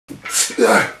Oh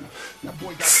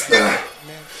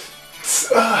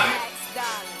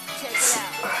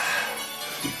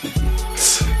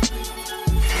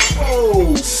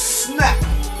snap!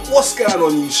 What's going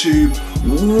on YouTube?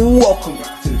 Welcome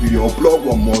back to the video blog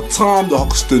one more time, the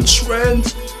Hoxton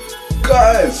trend.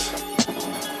 Guys,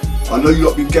 I know you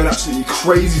lot been getting absolutely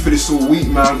crazy for this all week,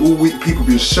 man. All week people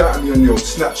been shouting me on your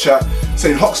Snapchat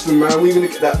saying, Hoxton man, we're gonna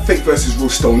get that fake versus real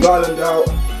Stone Island out.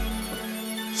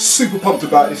 Super pumped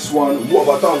about this one. What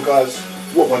have I done, guys?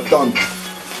 What have I done?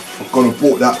 I've gone and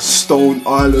bought that Stone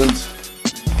Island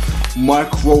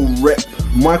micro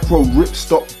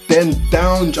ripstop then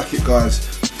down jacket, guys.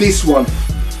 This one,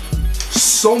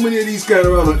 so many of these going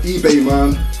around on eBay,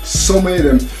 man. So many of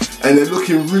them, and they're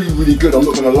looking really good, I'm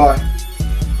not gonna lie.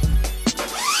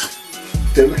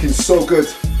 They're looking so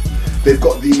good. They've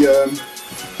got the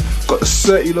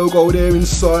 30 logo there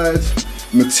inside.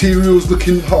 Materials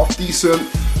looking half decent.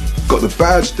 Got the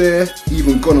badge there.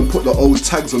 Even gone and put the old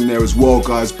tags on there as well,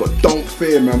 guys. But don't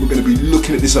fear, man. We're going to be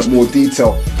looking at this at more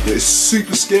detail. It's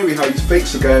super scary how these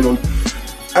fakes are going on.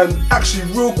 And actually,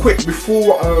 real quick,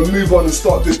 before I move on and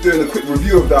start doing a quick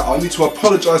review of that, I need to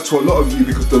apologise to a lot of you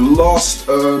because the last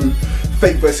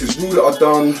fake versus real that I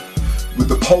done with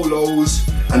the polos,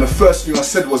 and the first thing I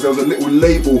said was there was a little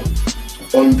label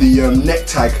on the neck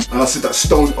tag, and I said that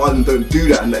Stone Island don't do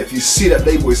that, and that if you see that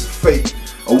label it's fake.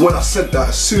 And when I said that,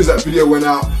 as soon as that video went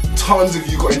out, tons of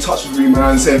you got in touch with me,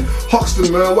 man, saying,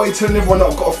 Hoxton man, why are you telling everyone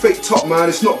that I've got a fake top, man?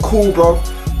 It's not cool, bro.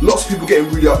 Lots of people getting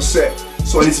really upset.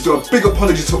 So I need to do a big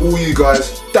apology to all you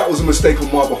guys. That was a mistake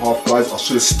on my behalf, guys. I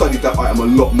should have studied that item a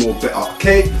lot more better,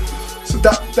 okay? So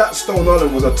that Stone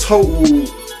Island was a total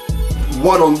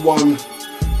one-on-one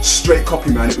straight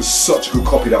copy, man. It was such a good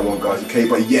copy, that one, guys, okay?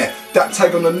 But yeah, that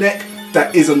tag on the neck,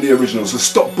 that is on the original. So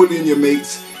stop bullying your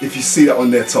mates if you see that on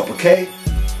their top, okay?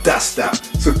 That's that.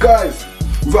 So guys,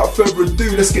 without further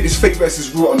ado, let's get this fake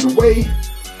versus real underway.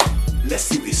 Let's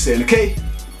see what he's saying, okay?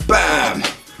 Bam!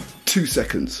 2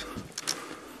 seconds.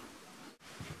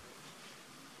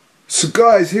 So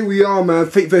guys, here we are, man.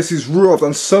 Fake versus real. I've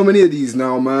done so many of these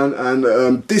now, man.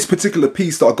 And this particular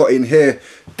piece that I got in here,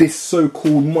 this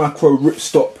so-called micro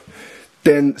ripstop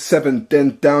Den 7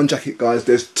 Den down jacket, guys.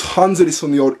 There's tons of this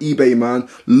on the old eBay, man.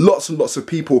 Lots and lots of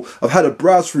people. I've had a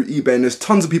browse through eBay and there's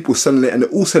tons of people selling it, and they're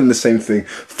all selling the same thing.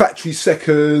 Factory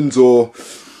seconds or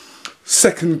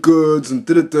second goods and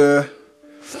da-da-da.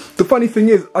 The funny thing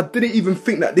is, I didn't even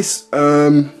think that this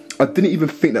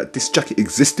jacket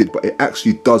existed, but it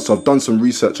actually does. So I've done some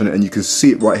research on it and you can see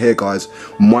it right here, guys.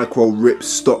 Micro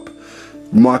ripstop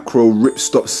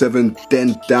 7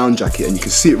 Den down jacket, and you can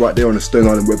see it right there on the Stone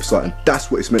Island website, and that's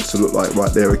what it's meant to look like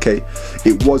right there, okay?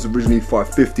 It was originally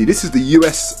 $5.50. This is the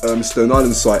US Stone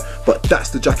Island site, but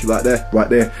that's the jacket right there.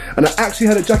 And I actually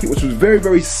had a jacket which was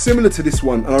very similar to this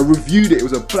one, and I reviewed it. It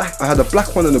was I had a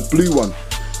black one and a blue one,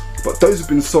 but those have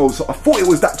been sold, so I thought it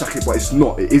was that jacket, but it's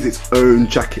not. It is its own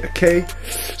jacket, okay?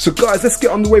 So guys, let's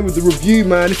get on the way with the review,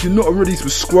 man. If you're not already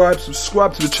subscribed to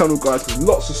the channel, guys, because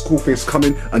lots of cool things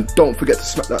coming, and don't forget to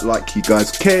smack that like key,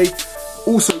 guys, okay?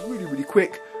 Also, really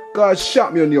quick, guys,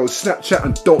 shout me on the old Snapchat,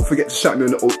 and don't forget to shout me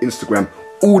on the old Instagram.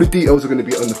 All the details are going to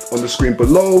be on the screen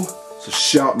below, so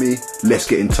shout me, let's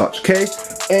get in touch, okay?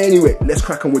 Anyway, let's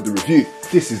crack on with the review.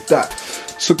 This is that.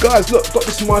 So guys, look, got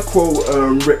this micro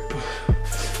rip.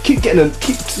 Keep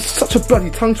such a bloody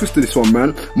tongue twister, this one,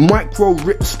 man. Micro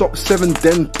ripstop 7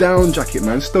 Den down jacket,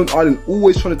 man. Stone Island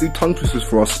always trying to do tongue twisters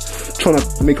for us, trying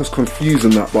to make us confused on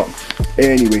that, but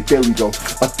anyway, there we go.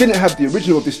 I didn't have the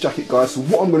original of this jacket, guys, so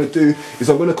what I'm going to do is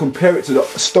I'm going to compare it to the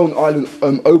Stone Island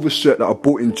overshirt that I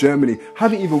bought in Germany.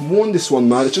 Haven't even worn this one,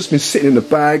 man. It's just been sitting in the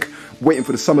bag, waiting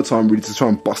for the summertime really to try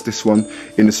and bust this one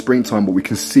in the springtime, but we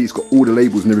can see it's got all the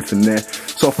labels and everything there.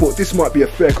 So I thought this might be a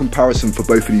fair comparison for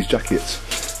both of these jackets.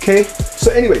 Okay,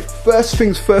 so anyway, first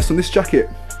things first on this jacket.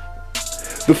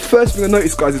 The first thing I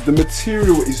noticed, guys, is the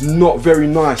material is not very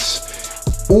nice.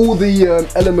 All the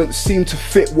elements seem to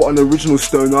fit what an original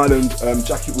Stone Island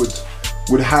jacket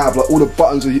would have. Like all the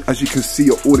buttons, as you can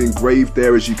see, are all engraved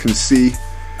there, as you can see.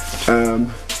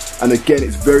 And again,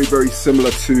 it's very similar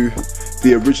to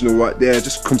the original right there.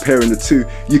 Just comparing the two,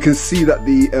 you can see that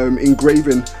the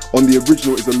engraving on the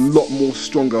original is a lot more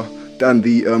stronger than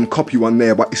the copy one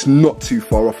there, but it's not too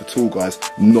far off at all, guys.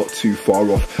 Not too far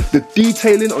off. The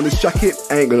detailing on this jacket,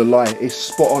 I ain't gonna lie, it's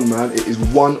spot on, man. It is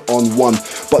one-on-one.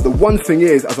 But the one thing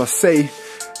is, as I say,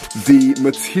 the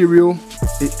material,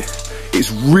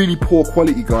 it's really poor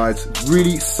quality, guys.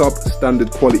 Really substandard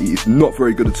quality. It's not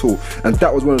very good at all. And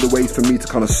that was one of the ways for me to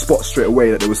kind of spot straight away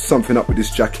that there was something up with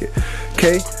this jacket.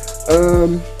 Okay.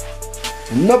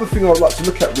 Another thing I would like to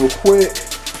look at real quick.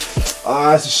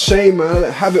 It's a shame, man. I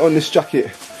don't have it on this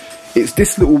jacket. It's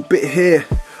this little bit here.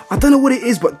 I don't know what it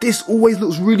is, but this always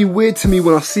looks really weird to me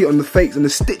when I see it on the fakes, and the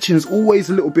stitching is always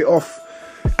a little bit off.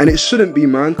 And it shouldn't be,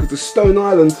 man, because the Stone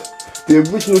Island, the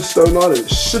original Stone Island, it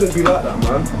shouldn't be like that,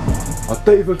 man. I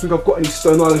don't even think I've got any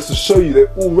Stone Islands to show you.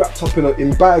 They're all wrapped up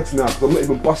in bags now, because I'm not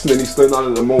even busting any Stone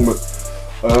Island at the moment.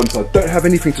 So I don't have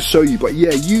anything to show you, but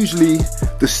yeah, usually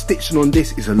the stitching on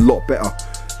this is a lot better.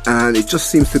 And it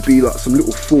just seems to be like some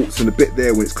little faults in a bit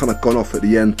there when it's kind of gone off at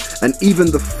the end. And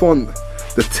even the font,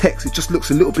 the text, it just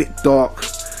looks a little bit dark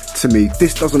to me.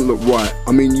 This doesn't look right.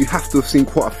 I mean, you have to have seen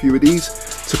quite a few of these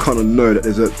to kind of know that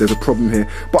there's a problem here.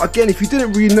 But again, if you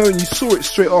didn't really know and you saw it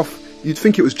straight off, you'd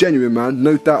think it was genuine, man.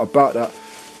 No doubt about that.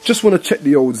 Just want to check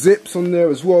the old zips on there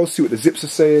as well, see what the zips are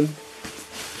saying.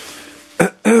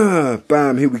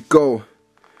 Bam, here we go. You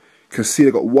can see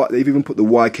they've even put the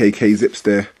YKK zips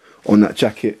there on that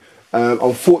jacket.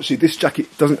 Unfortunately, this jacket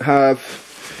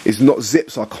it's not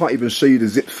zipped, so I can't even show you the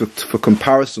zips for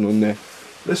comparison on there.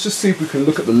 Let's just see if we can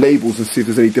look at the labels and see if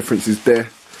there's any differences there.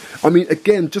 I mean,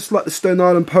 again, just like the Stone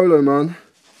Island Polo, man.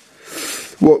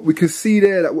 What we can see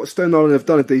there, that what Stone Island have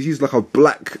done is they've used like a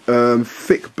black,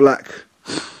 thick black,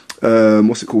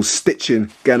 what's it called,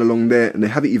 stitching going along there, and they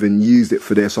haven't even used it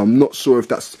for there. So I'm not sure if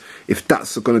that's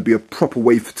going to be a proper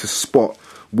way to spot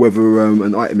whether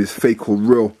an item is fake or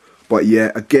real. But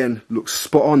yeah, again, looks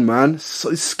spot on, man.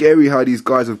 So scary how these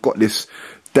guys have got this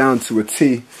down to a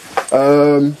T.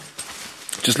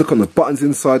 Just look on the buttons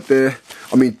inside there.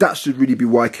 I mean, that should really be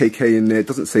YKK in there. It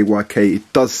doesn't say YK.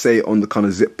 It does say it on the kind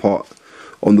of zip part.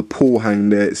 On the pull hang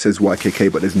there, it says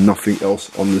YKK, but there's nothing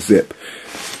else on the zip.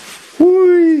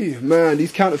 Whee! Man,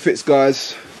 these counterfeits,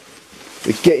 guys,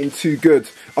 they're getting too good.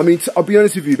 I mean, I'll be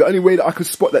honest with you, the only way that I could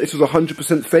spot that this was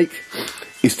 100% fake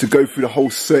is to go through the whole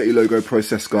 30 logo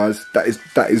process, guys. That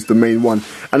is the main one.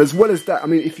 And as well as that, I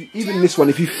mean, even this one,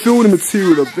 if you feel the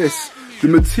material of this, the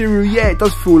material, yeah, it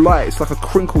does feel light. It's like a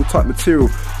crinkle type material,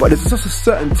 but there's just a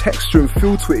certain texture and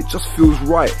feel to it. It just feels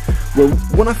right.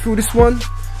 When I feel this one,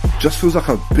 just feels like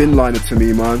a bin liner to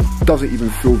me, man. Doesn't even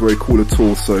feel very cool at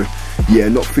all. So yeah,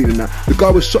 not feeling that. The guy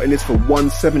was shotting this for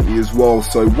 170 as well.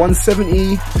 So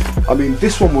 170. I mean,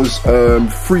 this one was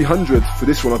 300 for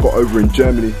this one I got over in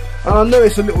Germany. And I know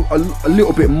it's a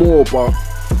little bit more, but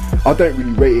I don't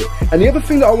really rate it. And the other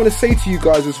thing that I want to say to you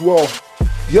guys as well,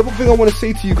 for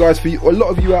a lot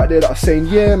of you out there that are saying,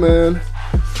 yeah, man,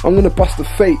 I'm gonna bust a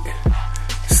fake.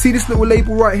 See this little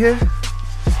label right here?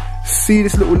 See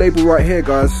this little label right here,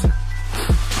 guys?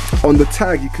 On the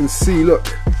tag, you can see, look,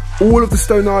 all of the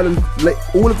Stone Island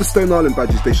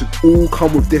badges, they should all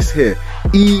come with this here,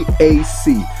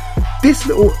 EAC. This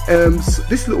little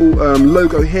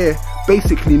logo here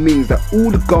basically means that all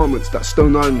the garments that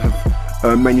Stone Island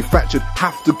have manufactured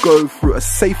have to go through a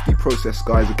safety process,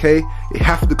 guys, okay? It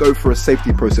have to go through a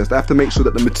safety process. They have to make sure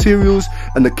that the materials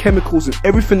and the chemicals and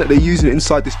everything that they're using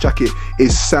inside this jacket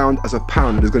is sound as a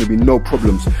pound, and there's going to be no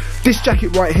problems. This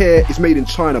jacket right here is made in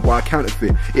China by a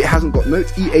counterfeit. It hasn't got no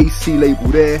EAC label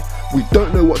there. We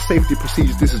don't know what safety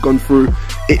procedures this has gone through.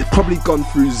 It's probably gone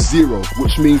through 0,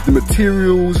 which means the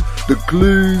materials, the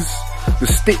glues, the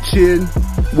stitching,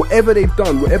 whatever they've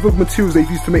done, whatever materials they've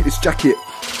used to make this jacket,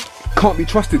 can't be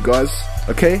trusted, guys.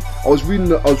 Okay, I was reading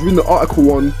the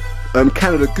article on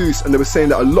Canada Goose, and they were saying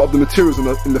that a lot of the materials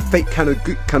in the fake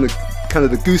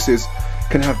Canada Gooses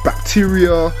can have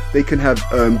bacteria. They can have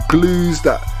glues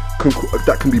that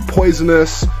can be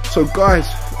poisonous. So guys,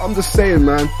 I'm just saying,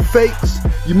 man, fakes,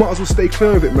 you might as well stay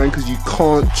clear of it, man, because you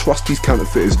can't trust these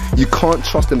counterfeiters. You can't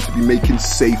trust them to be making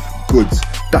safe goods.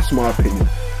 That's my opinion.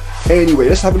 Anyway,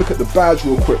 let's have a look at the badge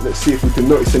real quick. Let's see if we can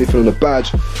notice anything on the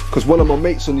badge, because one of my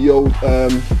mates on the old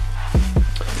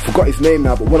forgot his name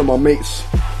now, but one of my mates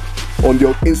on the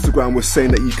old Instagram was saying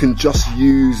that you can just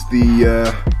use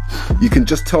the you can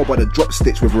just tell by the drop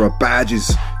stitch whether a badge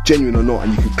is genuine or not,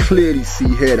 and you can clearly see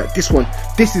here that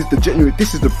this is the genuine,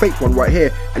 this is the fake one right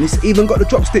here, and it's even got the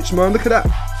drop stitch, man. Look at that,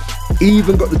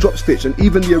 even got the drop stitch. And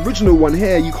even the original one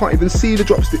here, you can't even see the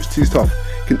drop stitch too tough.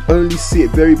 You can only see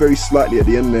it very, very slightly at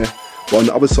the end there, but on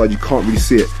the other side you can't really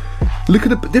see it. Look at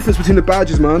the difference between the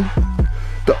badges, man.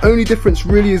 The only difference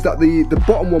really is that the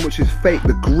bottom one, which is fake,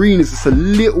 the green is just a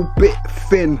little bit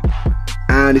thin,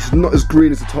 and it's not as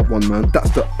green as the top one, man.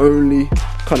 That's the only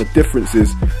kind of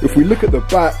differences. If we look at the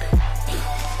back,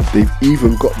 they've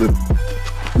even got the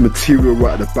material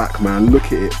right at the back, man. Look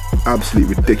at it,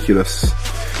 absolutely ridiculous.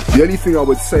 The only thing I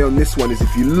would say on this one is,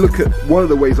 if you look at, one of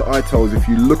the ways that I tell is if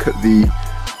you look at the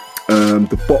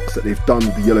box that they've done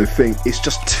with the yellow thing, it's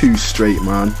just too straight,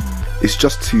 man. It's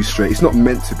just too straight. It's not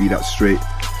meant to be that straight.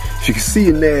 If you can see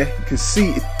in there, you can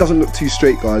see it doesn't look too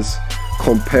straight, guys.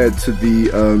 compared to the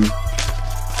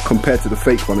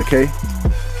fake one, okay?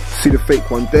 See the fake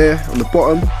one there on the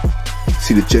bottom,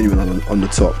 see the genuine on the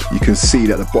top. You can see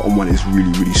that the bottom one is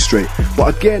really, really straight.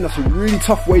 But again, that's a really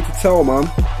tough way to tell, man.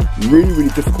 Really, really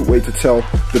difficult way to tell.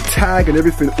 The tag and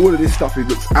everything, all of this stuff, it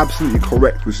looks absolutely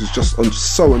correct, which is just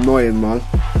so annoying, man.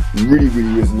 Really,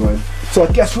 really is annoying. So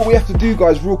I guess what we have to do,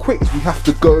 guys, real quick, is we have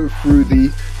to go through the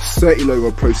CERTI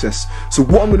logo process. So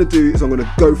what I'm going to do is I'm going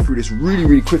to go through this really,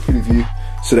 really quickly with you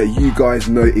so that you guys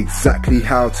know exactly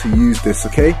how to use this,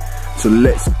 okay? So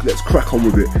let's crack on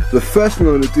with it. The first thing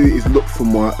I'm going to do is look for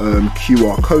my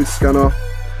QR code scanner,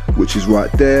 which is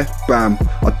right there. Bam.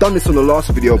 I've done this on the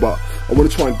last video, but I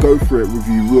want to try and go through it with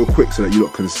you real quick so that you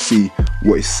lot can see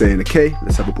what it's saying, okay?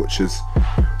 Let's have a butcher's.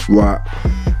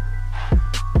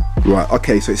 Right,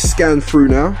 okay, so it's scanned through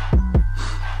now.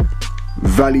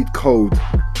 Valid code,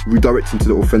 redirecting to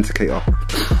the authenticator.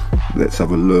 Let's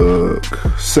have a look.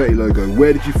 CERTI logo,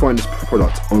 where did you find this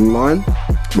product? Online.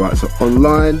 Right, so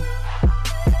online.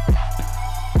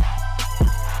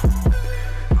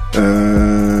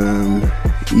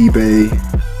 eBay.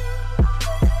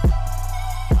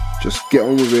 Just get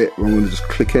on with it. I'm going to just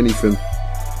click anything.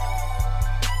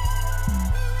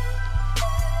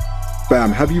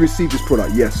 Bam, have you received this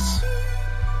product? Yes.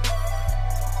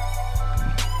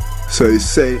 So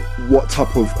say what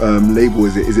type of label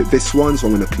is it? Is it this one? So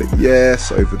I'm going to click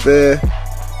yes over there.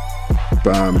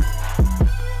 Bam.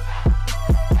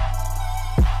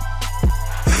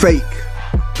 Fake.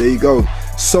 There you go.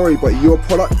 Sorry, but your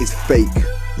product is fake.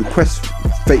 Request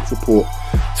fake report.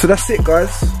 So that's it,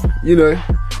 guys. You know,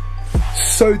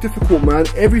 so difficult, man.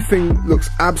 Everything looks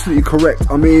absolutely correct.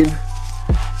 I mean,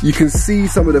 you can see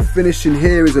some of the finishing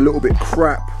here is a little bit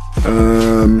crap.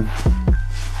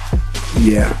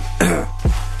 Yeah.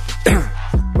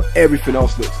 But everything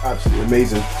else looks absolutely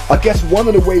amazing. I guess one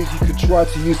of the ways you could try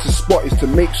to use the spot is to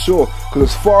make sure, because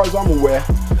as far as I'm aware,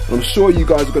 I'm sure you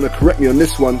guys are going to correct me on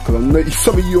this one, because I know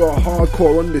some of you are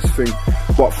hardcore on this thing,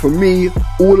 but for me,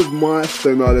 all of my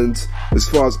Stone Islands, as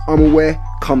far as I'm aware,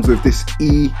 comes with this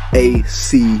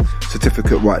EAC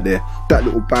certificate right there. That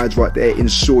little badge right there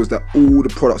ensures that all the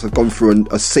products have gone through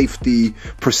a safety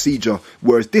procedure,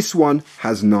 whereas this one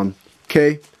has none,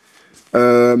 okay?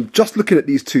 Just looking at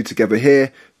these two together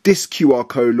here, this QR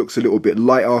code looks a little bit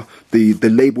lighter. The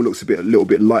label looks a little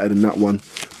bit lighter than that one.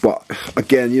 But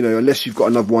again, you know, unless you've got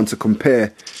another one to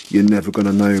compare, you're never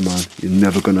gonna know, man. You're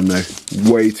never gonna know.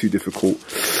 Way too difficult.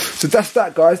 So that's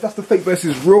that, guys. That's the fake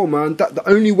versus real, man. The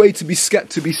only way to be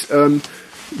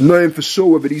knowing for sure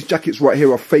whether these jackets right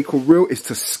here are fake or real is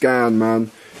to scan,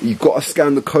 man. You've got to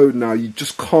scan the code now. You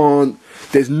just can't.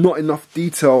 There's not enough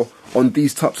detail on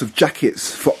these types of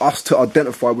jackets for us to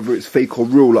identify whether it's fake or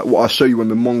real, like what I'll show you on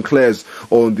the Monclers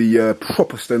or on the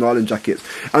proper Stone Island jackets.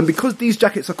 And because these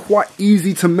jackets are quite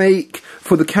easy to make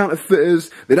for the counterfeiters,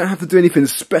 they don't have to do anything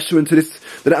special into this.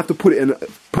 They don't have to put it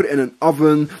in an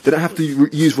oven. They don't have to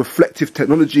use reflective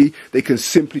technology. They can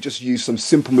simply just use some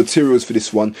simple materials for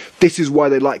this one. This is why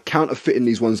they like counterfeiting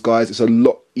these ones, guys. It's a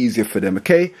lot easier for them,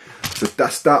 okay? So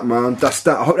that's that, man. That's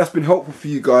that. I hope that's been helpful for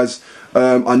you guys.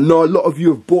 I know a lot of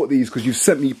you have bought these because you've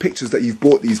sent me pictures that you've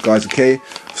bought these, guys, okay?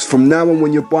 From now on,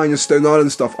 when you're buying your Stone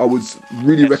Island stuff, I would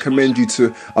really recommend you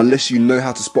to, unless you know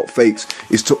how to spot fakes,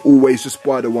 is to always just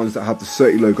buy the ones that have the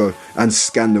CERTI logo and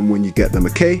scan them when you get them,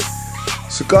 okay?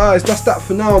 So guys, that's that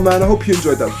for now, man. I hope you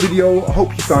enjoyed that video. I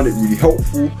hope you found it really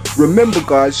helpful. Remember,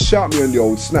 guys, shout me on the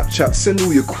old Snapchat. Send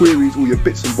all your queries, all your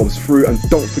bits and bobs through, and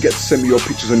don't forget to send me your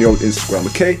pictures on the old Instagram,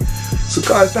 okay? So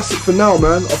guys, that's it for now,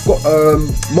 man. I've got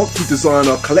monthly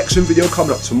designer collection video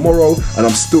coming up tomorrow, and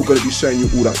I'm still going to be showing you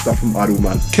all that stuff from Idle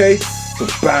Man, okay? So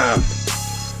bam.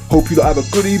 Hope you lot have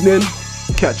a good evening.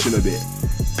 Catch you in a bit.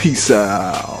 Peace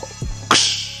out.